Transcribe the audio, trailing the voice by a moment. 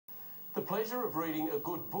The pleasure of reading a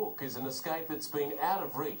good book is an escape that's been out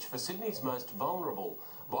of reach for Sydney's most vulnerable.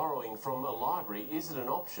 Borrowing from a library isn't an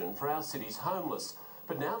option for our city's homeless.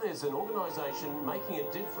 But now there's an organisation making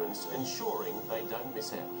a difference, ensuring they don't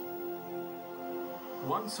miss out.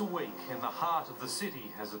 Once a week in the heart of the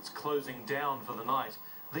city as it's closing down for the night,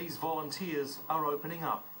 these volunteers are opening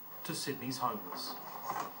up to Sydney's homeless.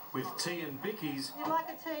 With tea and bickies. You like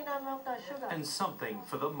a tea, no milk, no sugar. And something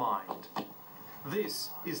for the mind. This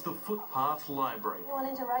is the Footpath Library. You want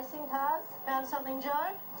into racing cars? Found something, Joe?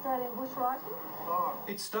 Australian bush rifle?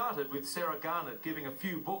 It started with Sarah Garnett giving a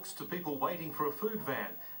few books to people waiting for a food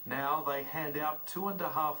van. Now they hand out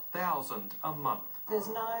 2,500 a month. There's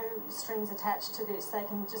no strings attached to this. They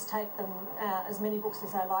can just take them as many books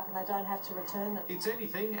as they like and they don't have to return them. It's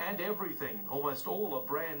anything and everything. Almost all are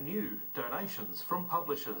brand new donations from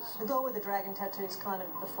publishers. The girl with the dragon tattoo is kind of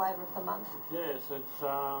the flavour of the month. Yes, it's a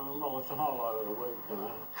highlight of the week, you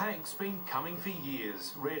know. Hank's been coming for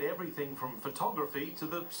years. Read everything from photography to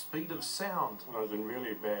the speed of sound. When I was in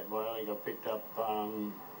really bad way, I think I picked up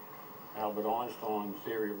Albert Einstein's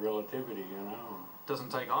theory of relativity, you know.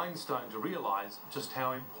 Doesn't take Einstein to realise just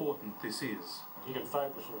how important this is. You can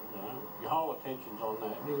focus, you know, your whole attention's on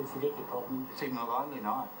that, and you can forget the problem. It's even a lonely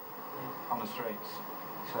night on the streets,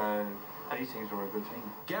 so these things are a good thing.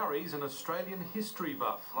 Gary's an Australian history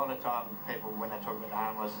buff. A lot of time people, when they talk about the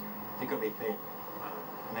homeless, they've got to be fed,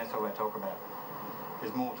 and that's all they talk about.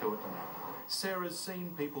 There's more to it than that. Sarah's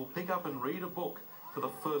seen people pick up and read a book for the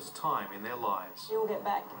first time in their lives. You'll get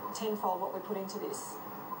back tenfold what we put into this.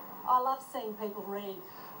 I love seeing people read.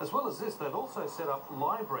 As well as this, they've also set up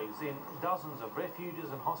libraries in dozens of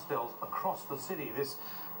refuges and hostels across the city. This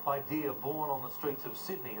idea, born on the streets of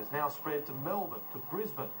Sydney, has now spread to Melbourne, to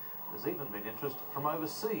Brisbane. There's even been interest from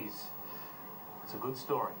overseas. It's a good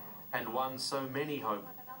story, and one so many hope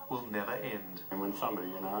will never end. And when somebody,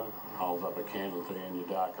 you know, holds up a candle to you in your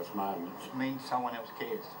darkest moments, It means someone else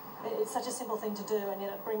cares. It's such a simple thing to do, and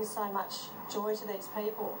yet it brings so much joy to these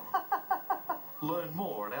people. Learn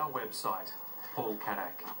more at our website. Paul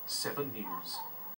Kadak, 7 News.